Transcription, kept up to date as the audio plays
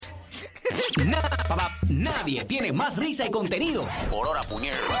Nadie tiene más risa y contenido por hora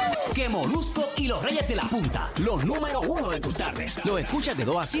puñero que Molusco y los Reyes de la Punta. Los número uno de tus tardes. Los escuchas de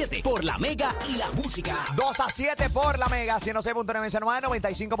 2 a 7 por La Mega y La Música. 2 a 7 por La Mega, 106.9 en San Juan,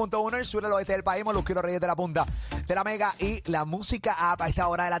 95.1 el sur del oeste del país. Molusco y los Reyes de la Punta de La Mega y La Música a esta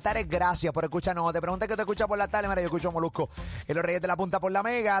hora de la tarde. Gracias por escucharnos. Te pregunté que te escuchas por la tarde. Mira, yo escucho Molusco y los Reyes de la Punta por La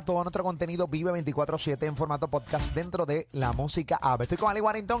Mega. Todo nuestro contenido vive 24/7 en formato podcast dentro de La Música App. Estoy con Ali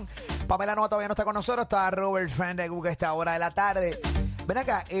Warrington. Pamela Nova todavía no está con nosotros. Está Robert Fendegu a esta hora de la tarde. Ven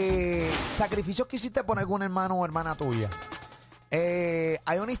acá, sacrificios que hiciste por algún hermano o hermana tuya.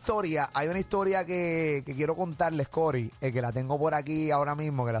 Hay una historia que quiero contarles, Cory, que la tengo por aquí ahora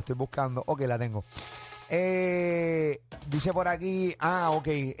mismo, que la estoy buscando. Ok, la tengo. Dice por aquí, ok,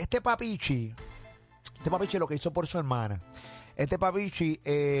 este papichi lo que hizo por su hermana. Este papichi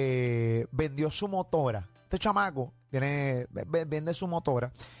vendió su motora. Este chamaco vende su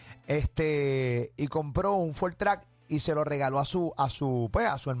motora. Y compró un Ford Track y se lo regaló a su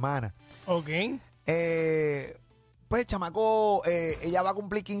hermana. Ok. Pues el chamaco, ella va a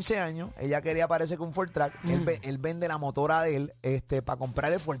cumplir 15 años. Ella quería, parece que un Ford Track. Él vende la motora de él para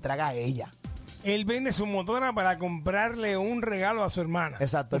comprarle el Ford Track a ella. Él vende su motora para comprarle un regalo a su hermana.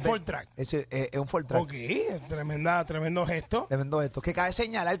 Exacto. Un Ford Track. Es un Ford Track. Ok, tremendo gesto. Tremendo esto. Que cabe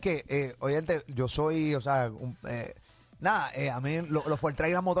señalar que, oyente, yo soy, a mí los Ford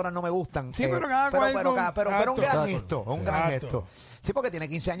Track y las motoras no me gustan. Sí, pero cada cual pero un gran gesto, un gran Exacto. gesto. Sí, porque tiene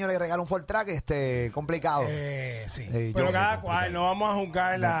 15 años, le regala un Ford Track, complicado. Sí. Sí, Pero yo- cada cual, no vamos a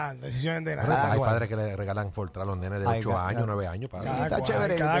juzgar las decisiones de Cada nada. Hay cual. padres que le regalan Ford a los nenes de Ay, 8 años, cada- 9 años, padre. Cada Está cual,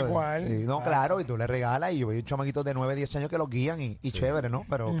 chévere. cada Sí, cual. sí, no, Cada claro, y tú le regalas, y yo veo chamaquitos de 9, 10 años que los guían y chévere, ¿no?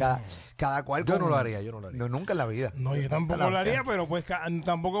 Pero cada cual. Yo con- no lo haría. No, nunca en la vida. No, yo tampoco La- lo haría, pero pues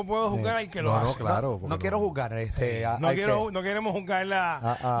tampoco puedo juzgar al que lo No, hace. claro. No porque quiero juzgar. No queremos juzgar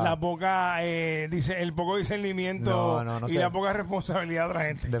la poca, el poco discernimiento No y sé. la poca responsabilidad de otra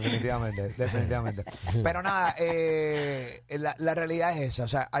gente. Definitivamente. Pero nada, la realidad es esa. O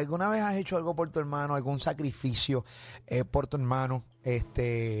sea, ¿alguna vez has hecho algo por tu hermano, algún sacrificio por tu hermano,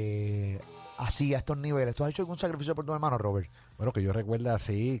 así, a estos niveles? ¿Tú has hecho algún sacrificio por tu hermano, Robert? Bueno, que yo recuerda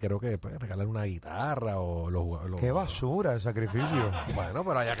así, creo que pues, regalar una guitarra o los Qué basura de sacrificio. Bueno,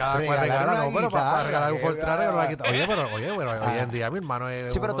 pero allá cada cual Regalar regala, una no, pero para guitarra, regalar un qué Ford Track, va. una guitarra. Oye, bueno, hoy en día mi hermano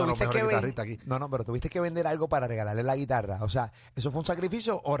es Sí, pero uno de los tuviste que mejores guitarristas aquí. pero tuviste que vender algo para regalarle la guitarra. O sea, ¿eso fue un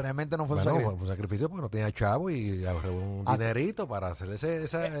sacrificio o realmente no fue un Bueno, sacrificio? fue un sacrificio porque no tenía chavo y ahorré un dinerito para hacer Y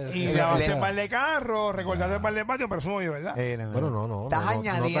ese le vas a par de carro, recordarte el par de patio, pero eso no yo, ¿verdad? Bueno, no. Estás no,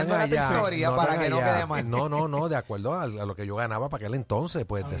 añadiendo tan a tu allá, historia para tan que no allá. quede mal. No, de acuerdo a lo que yo ganaba para aquel entonces,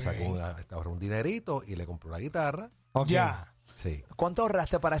 pues te Ok. sacó ahorré un dinerito y le compré una guitarra. Ok. Ya. Sí. ¿Cuánto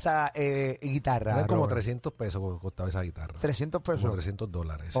ahorraste para esa guitarra? Era como Robert? 300 pesos costaba esa guitarra. 300 pesos. Como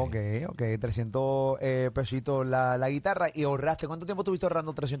 $300, sí. Ok, 300 pesitos la guitarra y ahorraste. ¿Cuánto tiempo estuviste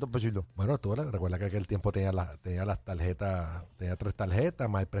ahorrando 300 pesitos? Bueno, recuerda que aquel tiempo tenía las tarjetas, tenía 3 tarjetas,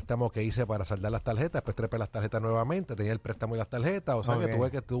 más el préstamo que hice para saldar las tarjetas, después trepé las tarjetas nuevamente, tenía el préstamo y las tarjetas, o sea Ok.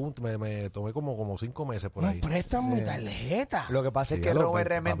 me tomé como 5 meses por Un ahí. préstamo y tarjeta. Lo que pasa es Sí, que ya lo Robert papi,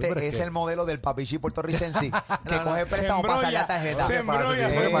 realmente pero es es que- el modelo del papichi puertorricense que coge préstamo Se para sacar embrolla, la tarjeta. se ¿Qué pasa? embrolla,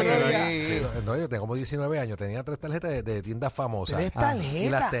 Sí, se Para que embrolla. no- sí, no, yo tengo como 19 años, tenía 3 tarjetas de tiendas famosas. 3 Y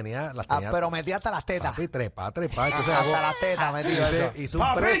tarjetas. las tenía. Pero metí hasta las tetas. Papi, trepa. Entonces Hasta las tetas metí eso. hice un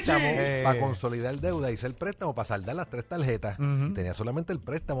Papichi. préstamo Eh. para consolidar deuda. Hice el préstamo para saldar las 3 tarjetas. Tenía solamente el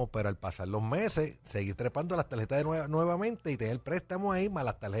préstamo, pero al pasar los meses, seguí trepando las tarjetas nuevamente y tenía el préstamo ahí más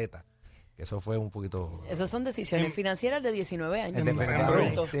las tarjetas. Que eso fue un poquito. Esas son decisiones financieras de 19 años.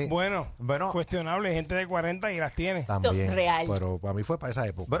 Definitivamente, Bruto. sí. Bueno, Bueno. cuestionable, gente de 40 y las tiene. También. real. Pero para mí fue para esa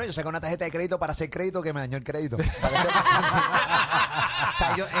época. Bueno, yo saqué una tarjeta de crédito para hacer crédito que me dañó el crédito. O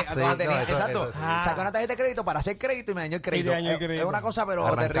sea, yo, cuando tenía- eso- exacto. eso- Saqué una tarjeta de crédito para hacer crédito y me dañó el crédito. dañó el Es crédito. una cosa, pero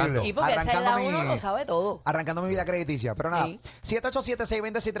Arrancando. terrible. Y porque esa edad Arrancando uno mi- lo sabe todo. Arrancando mi vida crediticia. Pero nada, Sí.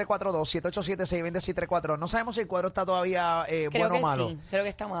 787-620-6342, 787-620-6342. No sabemos si el cuadro está todavía Creo bueno o que malo. sí, creo que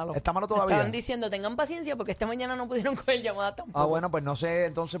está malo. ¿Está malo todavía? Estaban diciendo, tengan paciencia porque esta mañana no pudieron coger llamadas tampoco. Ah, bueno, pues no sé,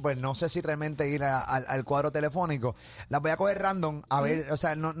 entonces, pues no sé si realmente ir al cuadro telefónico. Las voy a coger random, a ver, o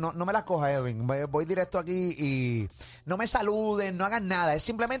sea, no me las coja, Edwin. Voy directo aquí y no me saluden, no hagan nada. Es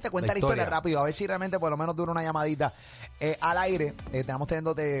simplemente cuenta la historia rápido, a ver si realmente por lo menos dura una llamadita al aire. Estamos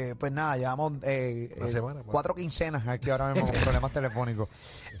teniendo, pues nada, llevamos Una semana, 4 quincenas aquí ahora mismo con problemas telefónicos.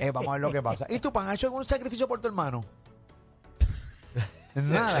 Vamos a ver lo que pasa. ¿Y tú, Pan, has hecho algún sacrificio por tu hermano?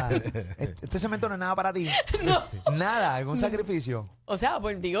 Nada. Este cemento no es nada para ti. No. Nada, algún sacrificio. O sea,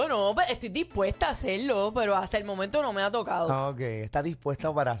 pues digo, no, pues, estoy dispuesta a hacerlo, pero hasta el momento no me ha tocado. Ok, está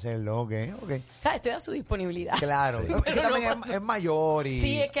dispuesta para hacerlo, ok. O sea, estoy a su disponibilidad. Claro. Es que Pero también no. es mayor y...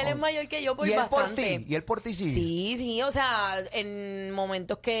 Sí, es que él es mayor que yo por ¿Y él por bastante. ti? ¿Y él por ti sí? Sí, o sea, en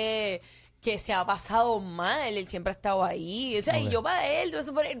momentos que se ha pasado mal, él siempre ha estado ahí. O sea, y yo para él, todo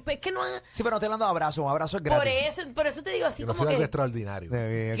eso, pero es que no ha... Sí, pero no estoy hablando de abrazo, un abrazo es gratis. Por eso te digo así Que no como sea algo que extraordinario.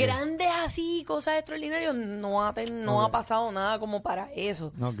 Ok. grandes así, cosas extraordinarias, no ha pasado nada como para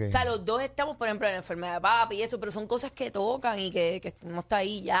eso. Ok. O sea, los dos estamos, por ejemplo, en la enfermedad de papi y eso, pero son cosas que tocan y que no está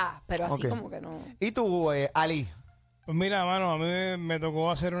ahí ya, pero así Ok. como que no. ¿Y tú, Ali? Pues mira, mano, a mí me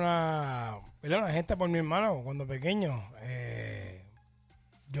tocó hacer una gesta por mi hermano cuando pequeño.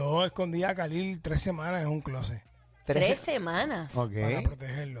 Yo escondía a Khalil 3 semanas en un closet 3 semanas. Ok. para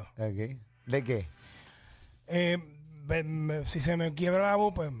protegerlo. Ok. ¿De qué? Si se me quiebra la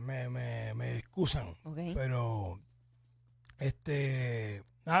voz, pues me excusan. Ok. Pero,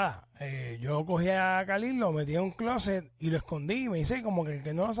 nada, yo cogí a Khalil, lo metí en un closet y lo escondí. Y me hice como que el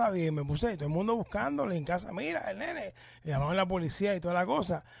que no lo sabía. Y me puse todo el mundo buscándole en casa. Mira, el nene. Y llamaban a la policía y toda la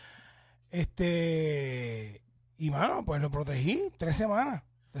cosa. Y, mano, pues lo protegí 3 semanas.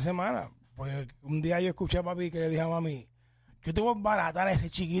 3 semanas. Pues un día yo escuché a papi que le dije a mami, yo te voy a embaratar a ese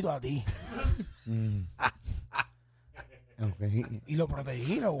chiquito a ti. Okay. Y lo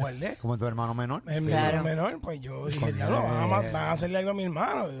protegí, lo guardé. ¿Como tu hermano menor? Mi Claro. hermano menor, pues yo dije, diablo, van a hacerle algo a mi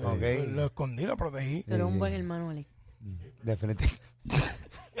hermano. Ok. Lo escondí, lo protegí. Pero un buen hermano, Alex. Definitivamente.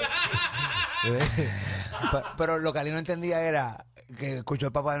 Pero lo que Ali no entendía era que escuchó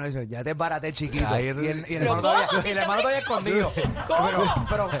el papá de nosotros, ya te embaraté chiquito. Ay, eso y el, sí. y el Pero hermano ¿cómo? todavía, y el hermano todavía escondido.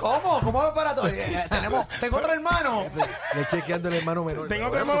 Pero ¿cómo? ¿Cómo me embarato? Tengo otro hermano. Le chequeando el hermano menor. Tengo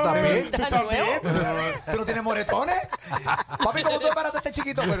Pero otro tú hermano también. menor. ¿Tú ¿Está también? nuevo? ¿Tú no tienes moretones? Papi, ¿cómo tú embaratas a este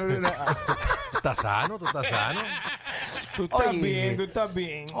chiquito? Tú estás sano, tú estás sano. Tú estás Oye. bien, tú estás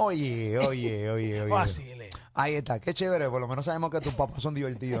bien. Oye. Vacile. Ahí está, qué chévere, por lo menos sabemos que tus papás son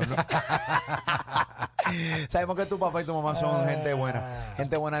divertidos, ¿no? Sabemos que tu papá y tu mamá son gente buena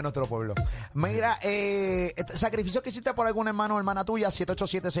de nuestro pueblo. Mira, sacrificio que hiciste por algún hermano o hermana tuya,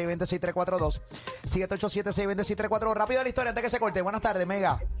 787-620-6342, 787-620-6342, rápido la historia antes que se corte, buenas tardes,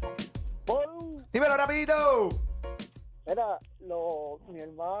 Mega. Dímelo rapidito. Mira, mi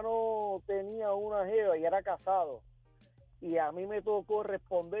hermano tenía una jeva y era casado. Y a mí me tocó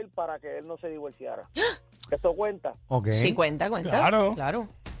responder para que él no se divorciara. ¿Esto cuenta? Ok. Sí, cuenta. Claro.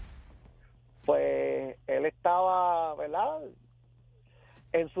 Pues él estaba, ¿verdad?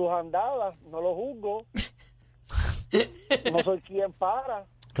 En sus andadas, no lo juzgo. No soy quien para.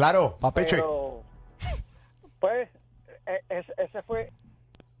 Claro, papecho. Pero, pues, ese fue...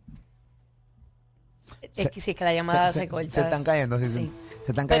 Es que sí, es que la llamada se corta. Se están cayendo, sí. Sí.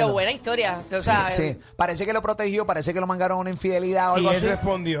 Se están cayendo. Pero buena historia. O sea, Sí, parece que lo protegió, parece que lo mandaron a una infidelidad o Y algo él así.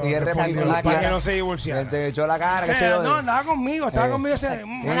 respondió. Y él respondió. Para que no se divorciara. Te echó la cara, qué sé yo. No, andaba conmigo, estaba conmigo.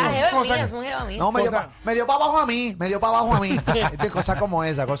 una jeva mía, es una jeva mía. No, me dio Cosa- para abajo a mí, Cosas como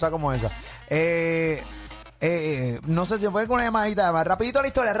esa. No sé si se puede con una llamadita más. Rapidito la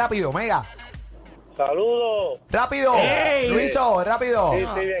historia, rápido, Mega. Saludos. Rápido, ¡Ey! Luiso, rápido. Sí,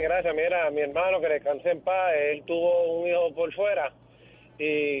 bien, gracias. Mira, mi hermano, que descanse en paz, él tuvo un hijo por fuera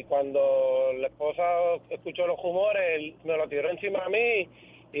y cuando la esposa escuchó los rumores, él me lo tiró encima a mí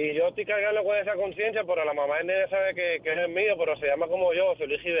y yo estoy cargando con esa conciencia, pero la mamá del nene sabe que es el mío, pero se llama como yo, soy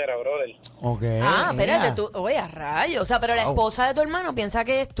Luis Rivera, brother. Ok. Espérate, tú, oye, a rayos. O sea, pero la esposa de tu hermano piensa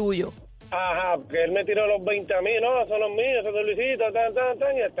que es tuyo. Ajá, que él me tiró los 20 a mí, no, son los míos, son de Luisito, y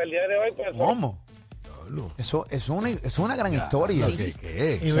hasta el día de hoy, pues... ¿Cómo? Eso es una gran historia.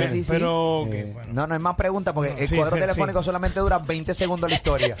 ¿Qué? Y ven, sí. pero... bueno. No hay más preguntas porque el Sí, cuadro sí, solamente sí. solamente dura 20 segundos la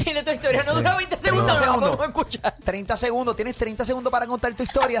historia. Si tu historia no dura 20 segundos, no la podemos escuchar. 30 segundos, tienes 30 segundos para contar tu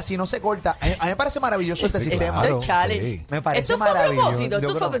historia, si no se corta. A mí me parece maravilloso este sistema. Esto es challenge. sí. Me parece Esto fue a maravilloso. propósito,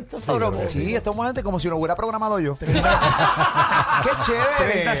 Yo creo- esto fue a propósito. Sí, esto es gente como si lo hubiera programado yo. ¡Qué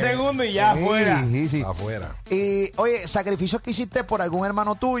chévere! 30 segundos y ya afuera. Sí. Afuera. Y, oye, sacrificios que hiciste por algún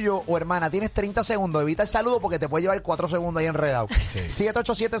hermano tuyo o hermana, tienes 30 segundos, evita el saludo porque te puede llevar 4 segundos ahí enredado.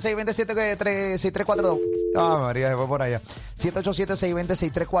 787-620-6342. Ah, María, se fue por allá.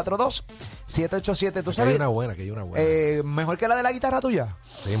 787-620-6342. 787, ¿tú Aquí sabes? hay una buena, aquí hay una buena. ¿Mejor que la de la guitarra tuya?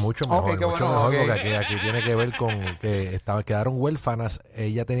 Sí, mucho Ok, mejor, qué mucho bueno, mejor, ok. porque aquí tiene que ver con que quedaron huérfanas.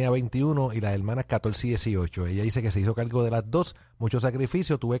 Ella tenía 21 y las hermanas 14 y 18. Ella dice que se hizo cargo de las dos, mucho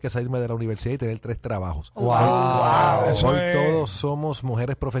sacrificio, tuve que salirme de la universidad y tener 3 trabajos. Wow. Eso Hoy es- todos somos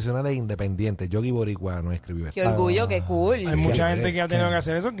mujeres profesionales e independientes. Yogi Boricua nos escribió esto. Qué orgullo, qué cool. Hay mucha gente que ha tenido que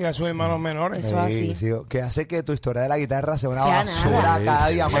hacer eso, que a sus hermanos menores. Eso así. Sí, que hace que tu historia de la guitarra sea una Sea basura nada. cada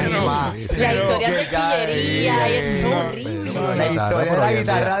Sí, día sí, más y sí, más. sí, sí. Las Pero historias de que cada chillería y eso son día- horribles. La Guitarra, historia de pero la hoy en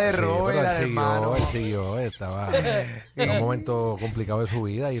guitarra día- de Robert, pero la de Hermano. Él siguió, estaba en un momento complicado de su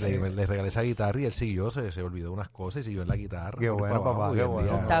vida y le regalé esa guitarra y él siguió, se olvidó de unas cosas y siguió en la guitarra. Qué por bueno, abajo, papá, hoy qué en bueno.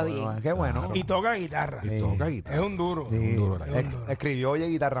 día- Está bien. Qué bueno. Y toca guitarra. Y toca guitarra. Es un duro. Sí. Un duro, Es un duro. Escribió Oye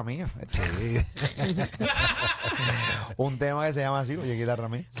Guitarra Mía. Sí. Un tema que se llama así, Oye Guitarra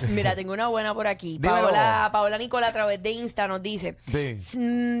Mía. Mira, tengo una buena por aquí. Dímelo. Paola Nicola a través de Insta nos dice,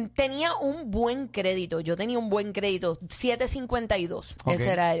 Sí. tenía un buen crédito. Yo tenía un buen crédito, 752. Ok. Ese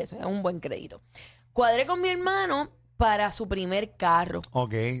era un buen crédito. Cuadré con mi hermano para su primer carro.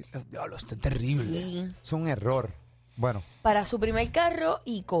 Ok. Diablo, esto es terrible. Sí. Es un error. Bueno. Para su primer carro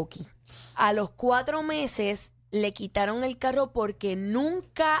y Coqui. A los 4 meses le quitaron el carro porque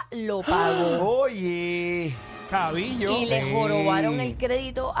nunca lo pagó. Oye. Cabillo. Y le Sí. jorobaron el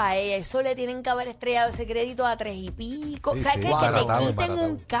crédito a ella. Eso le tienen que haber estrellado ese crédito a 3 y pico. Sí, ¿Sabes sí, qué? Que baratado, te quiten baratado.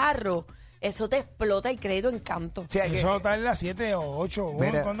 un carro. Eso te explota el crédito en canto. Sí, hay que- Eso tarda 7 o 8.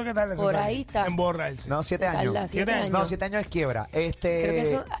 Mira, ¿Cuánto que tarda eso? por ahí está. En borrarse. no, 7 Se tarda años. 7 años. No, 7 años es quiebra. Creo que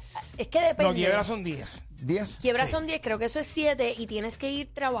eso, es que depende. No, quiebras son 10. 10. Quiebras son 10, creo que eso es 7 y tienes que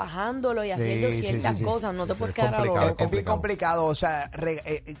ir trabajándolo y haciendo sí, ciertas sí, sí. cosas. No te Sí, puedes es quedar a lo complicado. loco. Es bien complicado, o sea,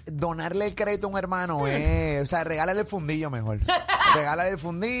 donarle el crédito a un hermano es, o sea, regálale el fundillo mejor. Regálale el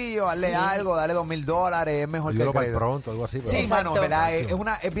fundillo, hazle algo, dale $2,000, es mejor que el Ayúdalo para el crédito. pronto, algo así. Pero Sí, Exacto. mano, ¿verdad?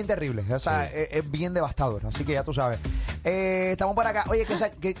 Es bien terrible, o sea, es bien devastador, así que ya tú sabes. Estamos por acá. Oye,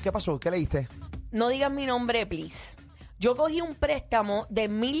 ¿qué pasó? ¿Qué leíste? No digas mi nombre, please. Yo cogí un préstamo de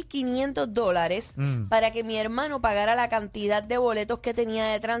 $1,500 para que mi hermano pagara la cantidad de boletos que tenía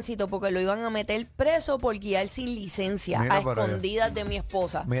de tránsito porque lo iban a meter preso por guiar sin licencia Mira a para allá. escondidas de mi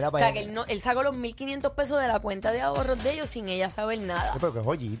esposa. Mira o para sea, allá. que él sacó los $1,500 de la cuenta de ahorros de ellos sin ella saber nada. Pero qué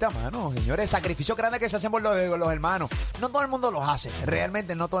joyita, mano. Señores, sacrificios grandes que se hacen por los hermanos. No todo el mundo los hace.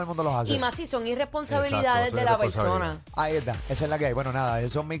 Realmente no todo el mundo los hace. Y más si son irresponsabilidades Exacto, de son la persona. irresponsabilidades. Ahí está. Esa es la que hay. Bueno, nada,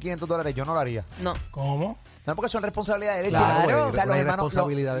 esos $1,500 yo no lo haría. No. ¿Cómo? No, porque son responsabilidades de él. Claro. O sea, los Una hermanos,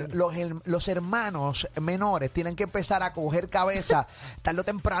 irresponsabilidad. los hermanos menores tienen que empezar a coger cabeza tarde o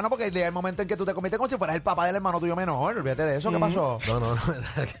temprano porque llega el momento en que tú te conviertes como si fueras el papá del hermano tuyo menor. Olvídate de eso. ¿Qué pasó? No.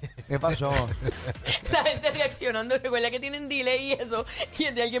 ¿Qué pasó? La gente reaccionando, recuerda que tienen delay y eso. Y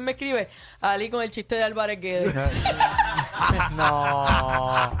entonces alguien me escribe, Ali con el chiste de Álvarez Guedes. No.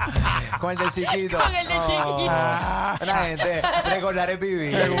 Con el del chiquito. Con el del chiquito. La gente, recordar es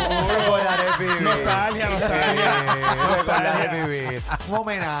vivir. Recordar es vivir. Nostalgia, nostalgia. Recordar es vivir. Un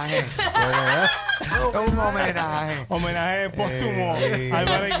homenaje. Un homenaje. Homenaje póstumo Sí. a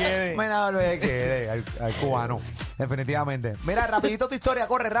Álvarez Guedes. Homenaje lo que quede, al cubano. Definitivamente. Mira, rapidito tu historia,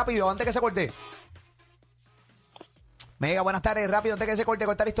 corre rápido, antes que se corte. Mega, buenas tardes, rápido, antes que se corte,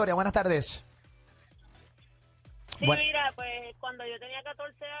 corta la historia. Buenas tardes. Sí, Bueno. mira, pues cuando yo tenía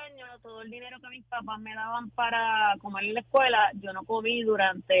 14 años, todo el dinero que mis papás me daban para comer en la escuela, yo no comí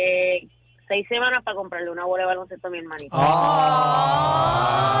durante 6 semanas para comprarle una bola de baloncesto a mi hermanito.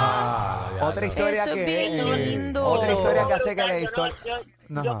 Otra historia Eso es que bien lindo. otra historia que Yo, hace que la yo, historia.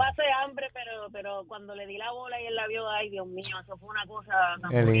 yo Ajá. pasé hambre, pero cuando le di la bola y él la vio, ay, Dios mío, eso fue una cosa tan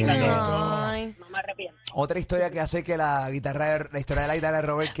Qué bonita lindo. que Ay. no me arrepiento. Otra historia que hace que la historia de la guitarra de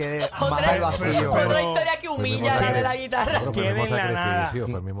Robert quede más Otra, al vacío. pero- otra historia que humilla a la de la guitarra. Pero fue el Queda mismo en la nada. sacrificio,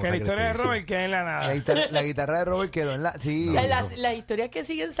 fue el mismo Que la historia de sacrificio. Robert quede en la nada. La guitarra de Robert quedó en la. Sí. Las historias que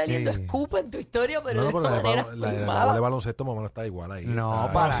siguen saliendo Sí. escupen tu historia, pero No, de pero una manera la muy bola de mala. baloncesto más o menos está igual ahí. No,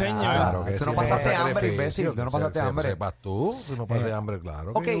 Está- para señor. nada. Claro que Tú sí, no pasaste es hambre, sacrificio, imbécil. Tú no pasaste hambre. Sepas tú, si no pasas hambre,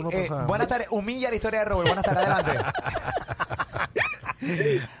 claro. Ok, que uno pasa hambre. buenas tardes. Humilla la historia de Robert. Buenas tardes, adelante.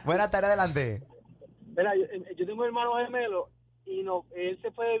 Buenas tardes, adelante. Mira, yo tengo un hermano gemelo y no, él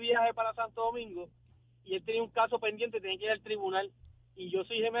se fue de viaje para Santo Domingo y él tenía un caso pendiente, tenía que ir al tribunal y yo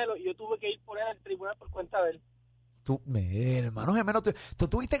soy gemelo y yo tuve que ir por él al tribunal por cuenta de él. Tú, hermano gemelo, tú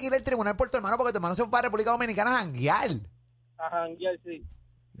tuviste que ir al tribunal por tu hermano porque tu hermano se fue para República Dominicana a janguear. A janguear, sí.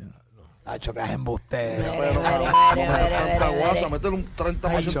 Hacho, que es embustero. Tanta guasa, meter un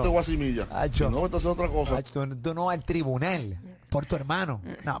 30% de guasimilla. Acho. Y no metes otra cosa. Hacho, tú no vas al tribunal por tu hermano.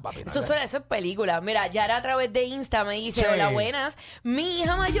 No, papi. No, Eso es película. Mira, Yara a través de Insta me dice, Sí. hola, buenas. Mi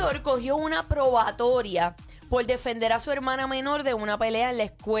hija mayor cogió una probatoria por defender a su hermana menor de una pelea en la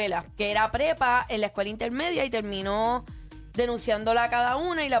escuela, que era prepa en la escuela intermedia y terminó denunciándola a cada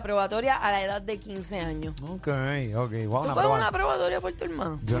una y la probatoria a la edad de 15 años. Ok. ¿Tú coges una probatoria por tu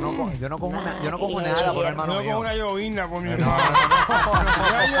hermano? Yo no cojo nada por hermano Yo mío. cojo una llovina por mi No, hermano.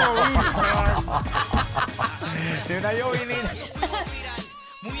 Una llovina. De una llovinita.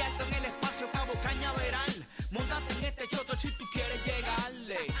 Muy alto en el espacio, Cabo Cañaveral. Móntate en este choto si tú quieres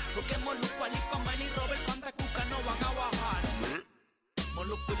llegarle. Porque Molusco, Alifa, Manny, Robert, Panda, Cuca no van a bajar.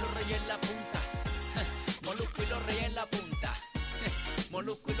 Molusco y los reyes en la punta. Molusco y los reyes en la punta.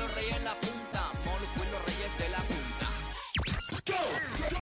 Molusco y los reyes en la punta.